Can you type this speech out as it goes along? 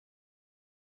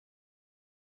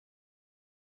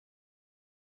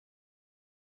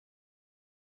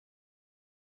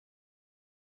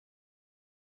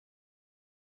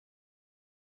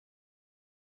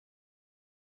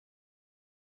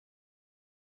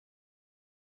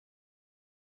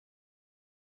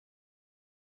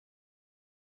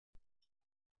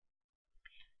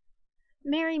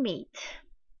Merry meet.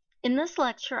 In this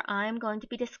lecture, I'm going to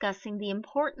be discussing the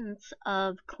importance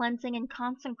of cleansing and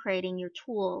consecrating your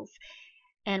tools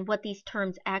and what these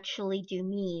terms actually do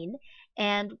mean,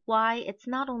 and why it's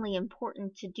not only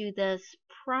important to do this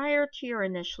prior to your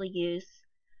initial use,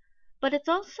 but it's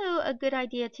also a good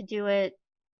idea to do it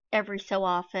every so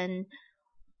often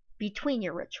between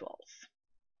your rituals.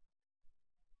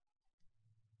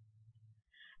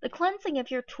 The cleansing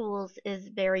of your tools is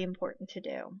very important to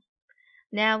do.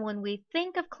 Now, when we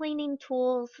think of cleaning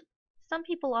tools, some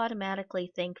people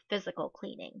automatically think physical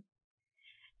cleaning.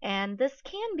 And this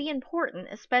can be important,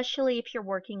 especially if you're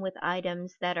working with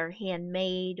items that are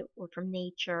handmade or from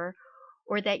nature,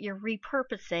 or that you're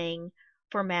repurposing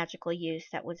for magical use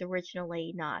that was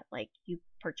originally not, like you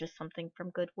purchased something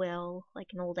from Goodwill, like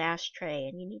an old ashtray,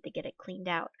 and you need to get it cleaned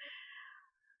out.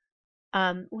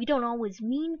 We don't always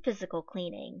mean physical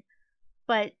cleaning,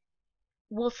 but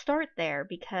we'll start there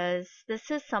because this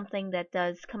is something that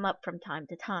does come up from time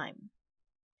to time.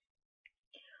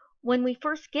 When we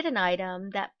first get an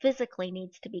item that physically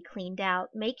needs to be cleaned out,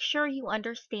 make sure you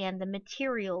understand the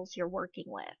materials you're working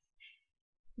with.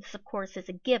 This, of course, is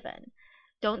a given.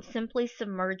 Don't simply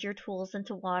submerge your tools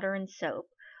into water and soap.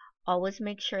 Always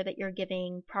make sure that you're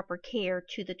giving proper care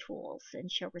to the tools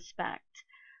and show respect.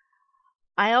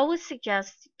 I always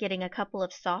suggest getting a couple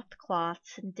of soft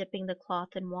cloths and dipping the cloth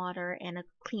in water and a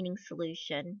cleaning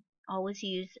solution. Always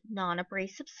use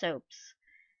non-abrasive soaps.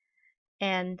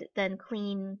 And then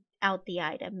clean out the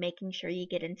item, making sure you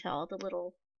get into all the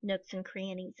little nooks and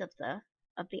crannies of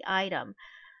the item.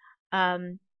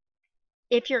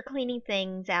 If you're cleaning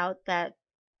things out that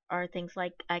are things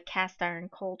like a cast iron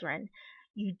cauldron,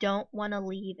 you don't want to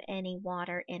leave any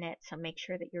water in it, so make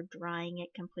sure that you're drying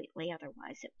it completely,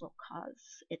 otherwise it will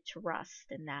cause it to rust,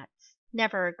 and that's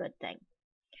never a good thing.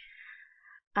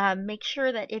 Make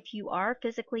sure that if you are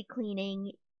physically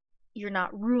cleaning, you're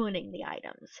not ruining the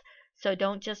items. So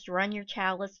don't just run your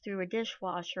chalice through a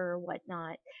dishwasher or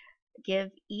whatnot.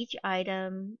 Give each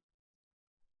item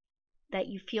that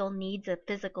you feel needs a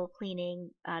physical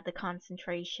cleaning the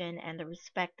concentration and the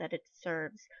respect that it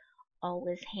deserves.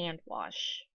 Always hand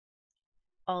wash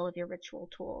all of your ritual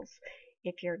tools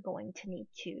if you're going to need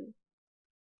to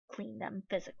clean them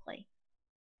physically.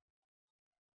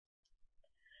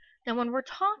 Now, when we're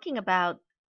talking about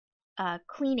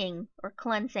cleaning or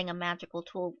cleansing a magical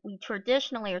tool, we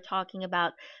traditionally are talking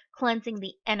about cleansing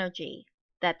the energy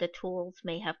that the tools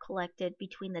may have collected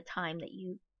between the time that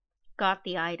you got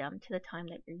the item to the time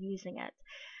that you're using it.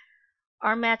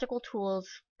 Our magical tools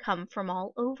come from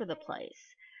all over the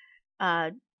place.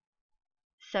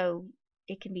 So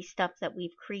it can be stuff that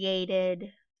we've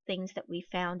created, things that we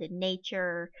found in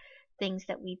nature, things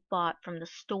that we've bought from the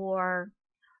store,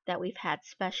 that we've had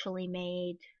specially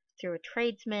made through a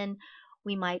tradesman.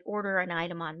 We might order an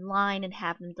item online and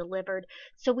have them delivered.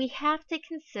 So we have to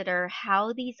consider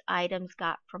how these items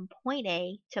got from point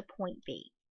A to point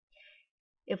B.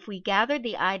 If we gathered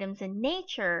the items in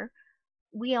nature,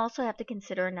 we also have to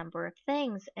consider a number of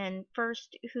things. And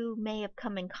first, who may have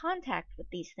come in contact with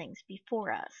these things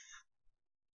before us.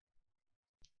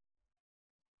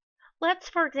 Let's,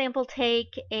 for example,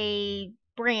 take a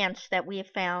branch that we have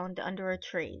found under a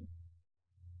tree,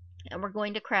 and we're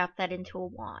going to craft that into a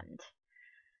wand.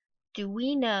 Do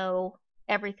we know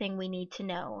everything we need to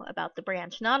know about the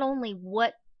branch? Not only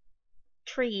what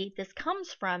tree this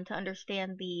comes from to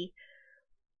understand the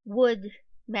wood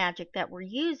magic that we're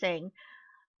using,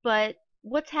 but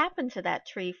what's happened to that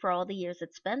tree for all the years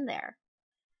it's been there.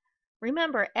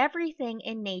 Remember, everything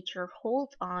in nature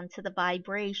holds on to the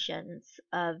vibrations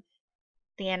of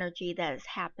the energy that has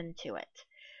happened to it.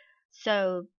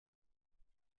 So,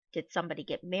 did somebody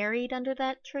get married under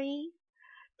that tree?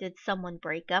 Did someone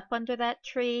break up under that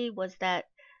tree? Was that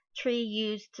tree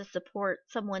used to support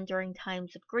someone during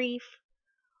times of grief?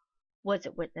 Was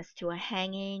it witness to a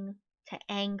hanging, to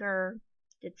anger?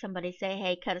 Did somebody say,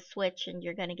 hey, cut a switch and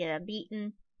you're going to get a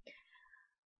beating?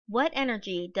 What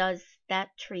energy does that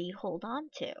tree hold on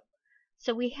to?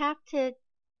 So we have to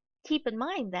keep in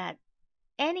mind that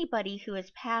anybody who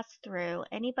has passed through,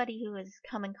 anybody who has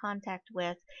come in contact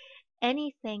with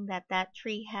anything that that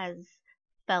tree has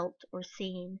felt or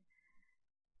seen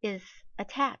is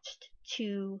attached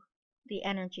to the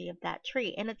energy of that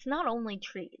tree. And it's not only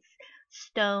trees,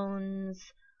 stones,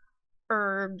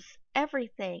 herbs,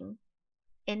 everything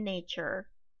in nature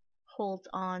holds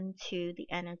on to the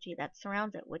energy that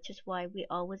surrounds it, which is why we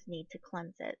always need to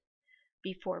cleanse it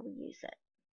before we use it.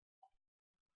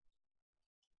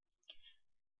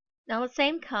 Now the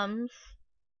same comes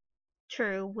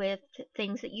true with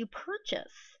things that you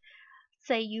purchase.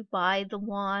 Say you buy the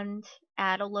wand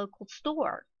at a local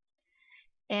store.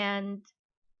 And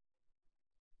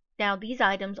now these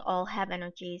items all have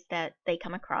energies that they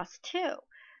come across too.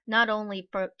 Not only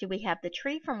do we have the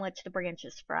tree from which the branch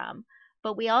is from,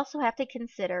 but we also have to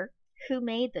consider who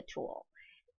made the tool.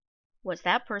 Was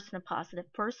that person a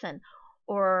positive person?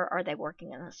 Or are they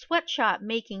working in a sweatshop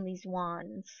making these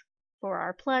wands for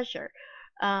our pleasure?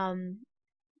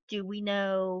 Do we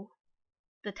know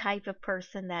the type of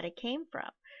person that it came from?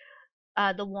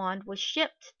 The wand was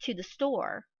shipped to the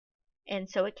store, and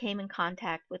so it came in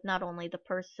contact with not only the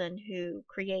person who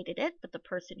created it, but the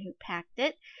person who packed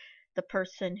it, the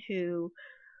person who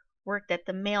worked at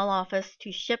the mail office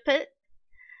to ship it.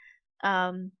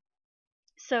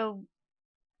 So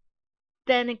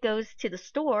then it goes to the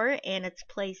store and it's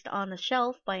placed on the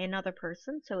shelf by another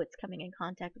person, so it's coming in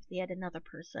contact with yet another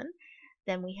person.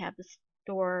 Then we have the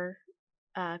store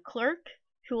clerk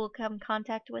who will come in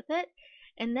contact with it.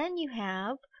 And then you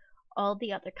have all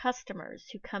the other customers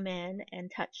who come in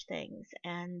and touch things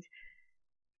and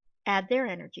add their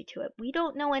energy to it. We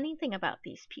don't know anything about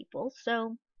these people,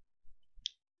 so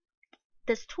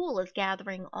this tool is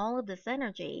gathering all of this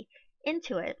energy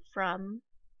into it from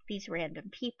these random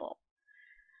people.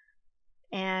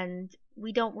 And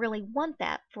we don't really want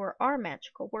that for our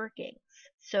magical workings.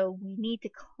 So we need to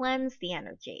cleanse the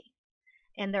energy.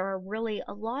 And there are really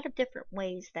a lot of different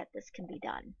ways that this can be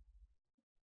done.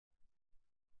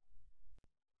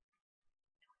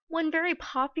 One very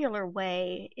popular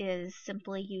way is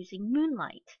simply using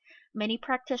moonlight. Many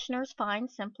practitioners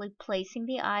find simply placing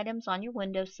the items on your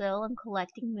windowsill and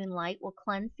collecting moonlight will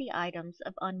cleanse the items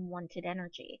of unwanted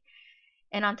energy.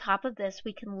 And on top of this,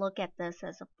 we can look at this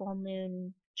as a full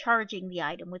moon charging the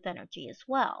item with energy as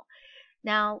well.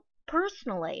 Now,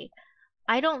 personally,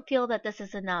 I don't feel that this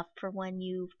is enough for when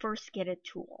you first get a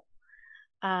tool.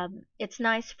 It's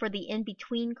nice for the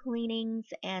in-between cleanings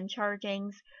and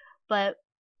chargings, but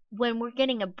when we're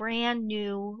getting a brand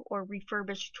new or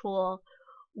refurbished tool,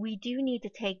 we do need to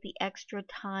take the extra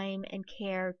time and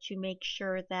care to make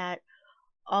sure that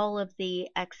all of the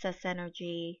excess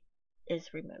energy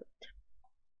is removed.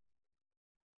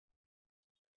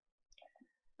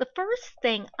 The first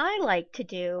thing I like to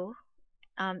do,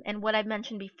 and what I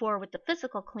mentioned before with the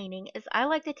physical cleaning, is I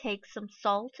like to take some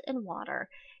salt and water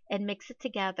and mix it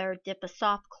together, dip a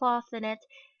soft cloth in it,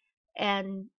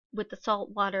 and with the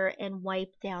salt water and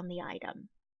wipe down the item.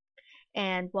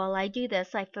 And while I do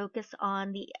this, I focus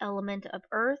on the element of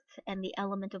earth and the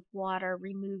element of water,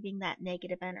 removing that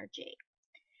negative energy.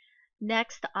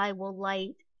 Next, I will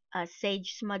light a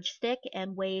sage smudge stick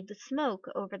and wave the smoke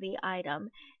over the item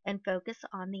and focus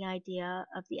on the idea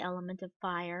of the element of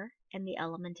fire and the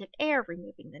element of air,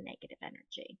 removing the negative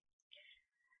energy.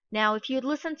 Now, if you'd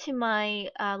listened to my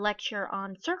lecture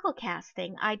on circle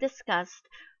casting, I discussed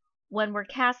when we're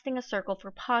casting a circle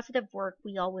for positive work,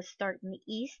 we always start in the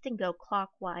east and go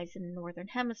clockwise in the northern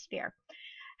hemisphere.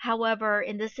 However,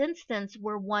 in this instance,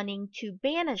 we're wanting to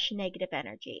banish negative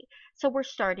energy. So we're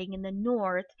starting in the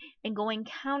north and going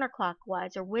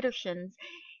counterclockwise or widdershins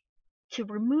to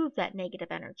remove that negative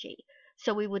energy.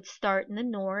 So we would start in the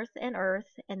north and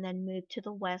earth and then move to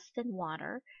the west and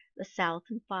water, the south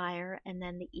and fire, and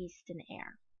then the east and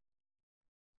air.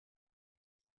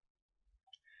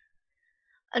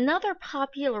 Another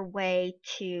popular way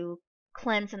to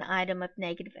cleanse an item of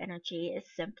negative energy is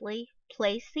simply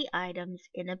place the items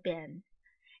in a bin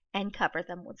and cover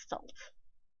them with salt.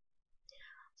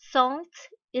 Salt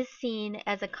is seen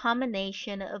as a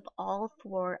combination of all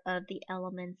four of the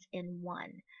elements in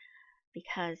one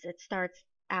because it starts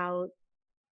out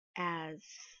as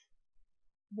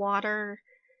water,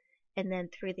 and then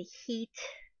through the heat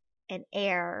and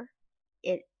air,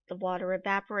 the water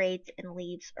evaporates and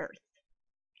leaves earth.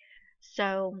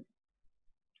 So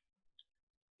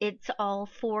it's all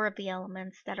four of the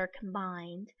elements that are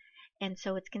combined, and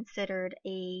so it's considered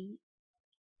a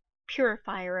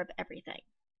purifier of everything.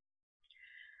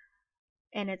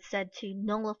 And it's said to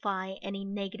nullify any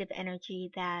negative energy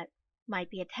that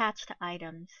might be attached to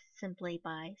items simply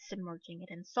by submerging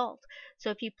it in salt.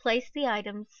 So if you place the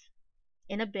items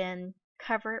in a bin,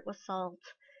 cover it with salt,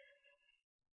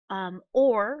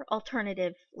 or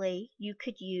alternatively, you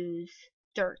could use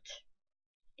dirt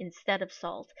instead of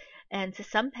salt. And to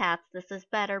some paths, this is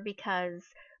better because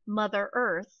Mother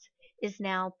Earth is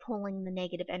now pulling the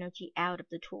negative energy out of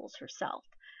the tools herself.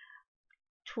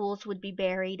 Tools would be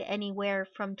buried anywhere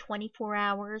from 24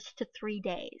 hours to 3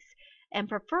 days. And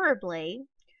preferably,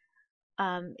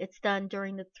 it's done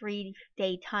during the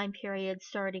 3-day time period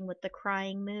starting with the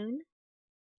crying moon,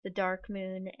 the dark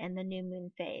moon, and the new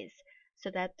moon phase.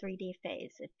 So that 3-day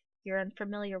phase. If you're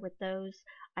unfamiliar with those,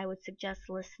 I would suggest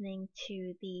listening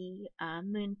to the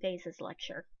moon phases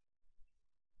lecture.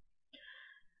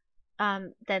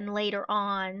 then later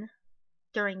on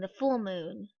during the full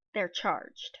moon, they're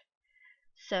charged.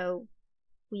 So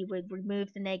we would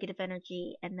remove the negative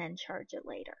energy and then charge it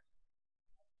later.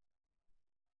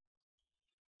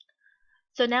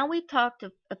 So now we've talked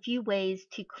of a few ways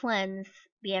to cleanse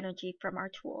the energy from our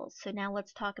tools. So now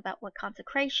let's talk about what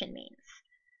consecration means.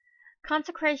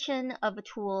 Consecration of a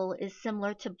tool is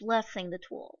similar to blessing the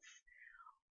tools.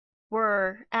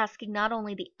 We're asking not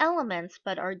only the elements,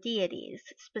 but our deities,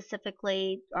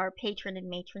 specifically our patron and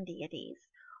matron deities,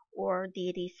 or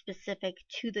deities specific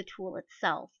to the tool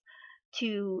itself,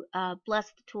 to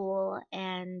bless the tool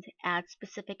and add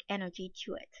specific energy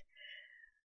to it.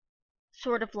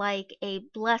 Sort of like a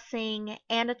blessing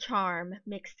and a charm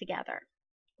mixed together.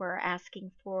 We're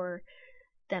asking for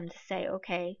them to say,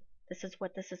 okay, this is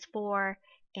what this is for,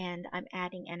 and I'm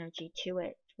adding energy to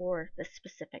it for this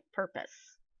specific purpose.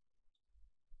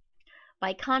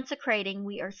 By consecrating,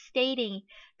 we are stating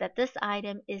that this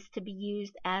item is to be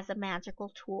used as a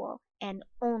magical tool and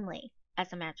only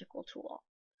as a magical tool.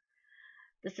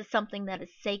 This is something that is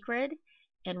sacred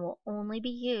and will only be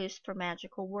used for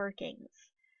magical workings.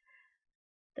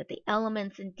 That the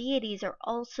elements and deities are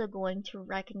also going to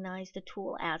recognize the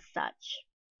tool as such.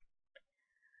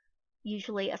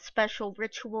 Usually a special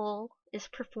ritual is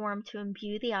performed to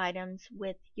imbue the items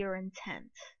with your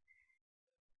intent.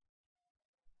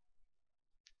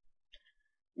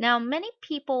 Now, many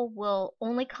people will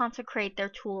only consecrate their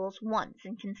tools once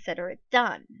and consider it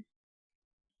done,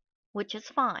 which is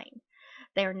fine.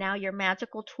 They are now your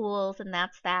magical tools and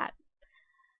that's that.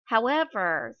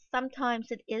 However,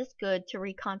 sometimes it is good to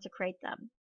reconsecrate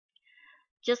them.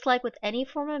 Just like with any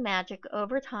form of magic,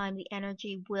 over time the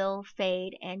energy will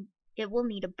fade and it will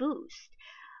need a boost.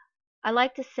 I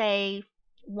like to say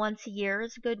once a year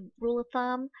is a good rule of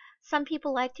thumb. Some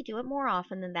people like to do it more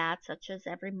often than that, such as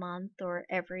every month or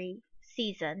every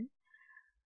season.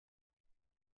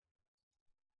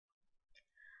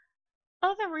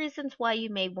 Other reasons why you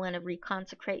may want to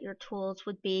reconsecrate your tools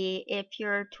would be if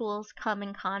your tools come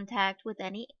in contact with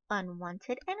any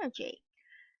unwanted energy.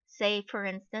 Say, for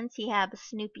instance, you have a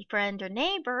snoopy friend or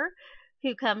neighbor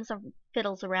who comes and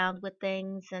fiddles around with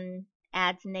things and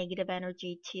adds negative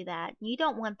energy to that. You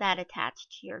don't want that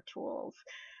attached to your tools.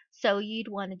 So you'd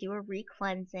want to do a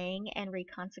re-cleansing and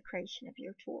reconsecration of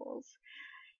your tools.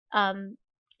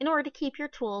 In order to keep your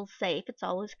tools safe, it's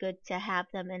always good to have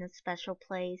them in a special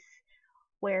place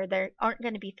where they aren't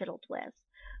going to be fiddled with.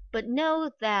 But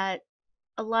know that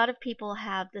a lot of people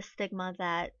have the stigma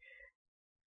that,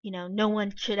 no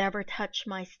one should ever touch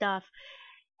my stuff.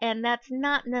 And that's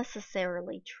not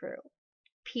necessarily true.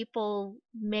 People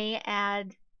may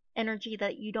add energy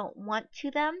that you don't want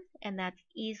to them, and that's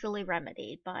easily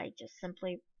remedied by just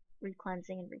simply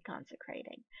re-cleansing and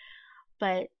reconsecrating.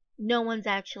 But no one's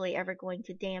actually ever going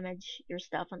to damage your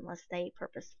stuff unless they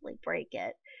purposefully break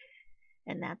it.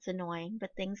 And that's annoying,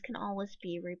 but things can always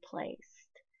be replaced.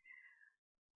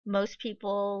 Most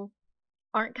people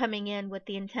aren't coming in with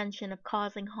the intention of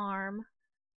causing harm.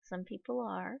 Some people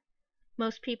are.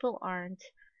 Most people aren't.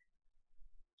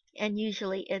 And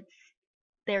usually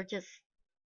they're just,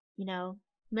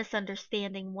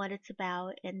 misunderstanding what it's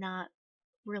about and not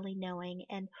really knowing,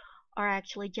 and are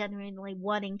actually genuinely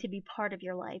wanting to be part of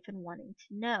your life and wanting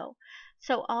to know.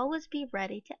 So always be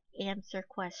ready to answer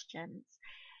questions.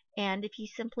 And if you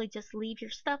simply just leave your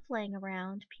stuff laying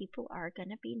around, people are going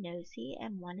to be nosy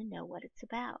and want to know what it's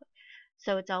about.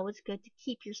 So it's always good to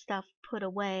keep your stuff put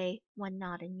away when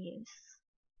not in use.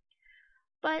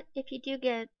 But if you do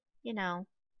get,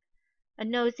 a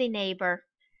nosy neighbor,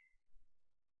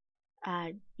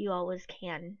 you always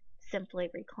can simply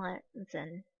re-cleanse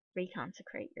and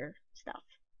reconsecrate your stuff.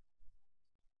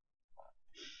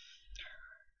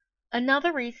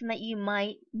 Another reason that you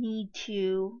might need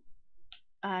to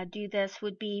do this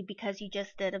would be because you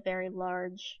just did a very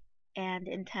large and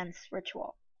intense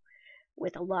ritual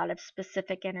with a lot of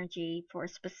specific energy for a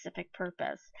specific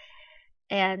purpose.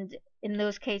 And in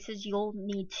those cases, you'll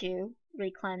need to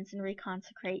re-cleanse and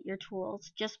reconsecrate your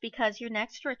tools just because your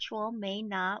next ritual may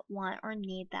not want or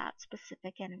need that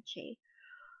specific energy.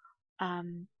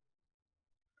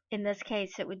 In this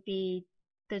case, it would be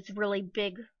those really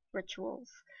big rituals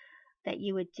that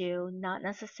you would do, not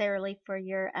necessarily for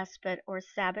your Espet or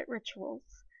Sabbat rituals,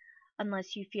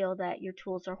 unless you feel that your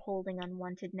tools are holding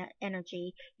unwanted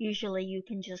energy. Usually you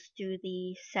can just do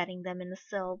the setting them in the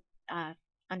sill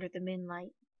under the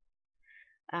moonlight,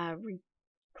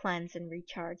 cleanse and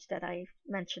recharge that I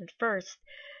mentioned first.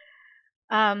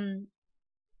 But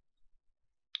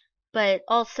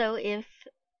also if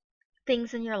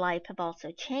things in your life have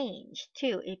also changed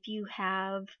too, if you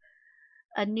have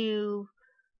a new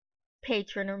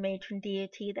patron or matron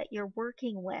deity that you're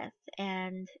working with,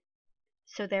 and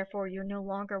so therefore you're no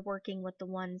longer working with the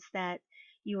ones that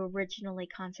you originally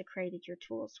consecrated your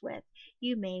tools with.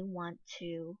 You may want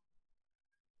to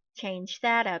change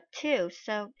that up too.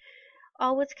 So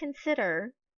always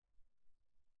consider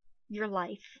your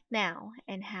life now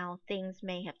and how things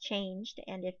may have changed,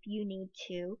 and if you need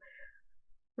to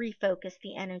refocus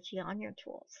the energy on your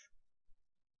tools.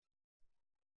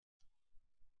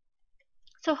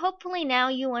 So hopefully now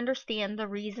you understand the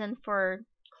reason for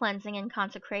cleansing and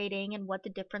consecrating and what the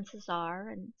differences are,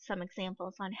 and some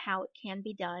examples on how it can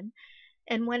be done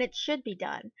and when it should be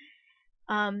done,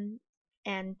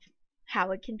 and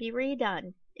how it can be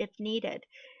redone if needed.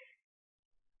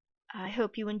 I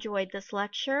hope you enjoyed this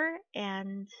lecture,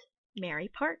 and merry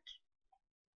part.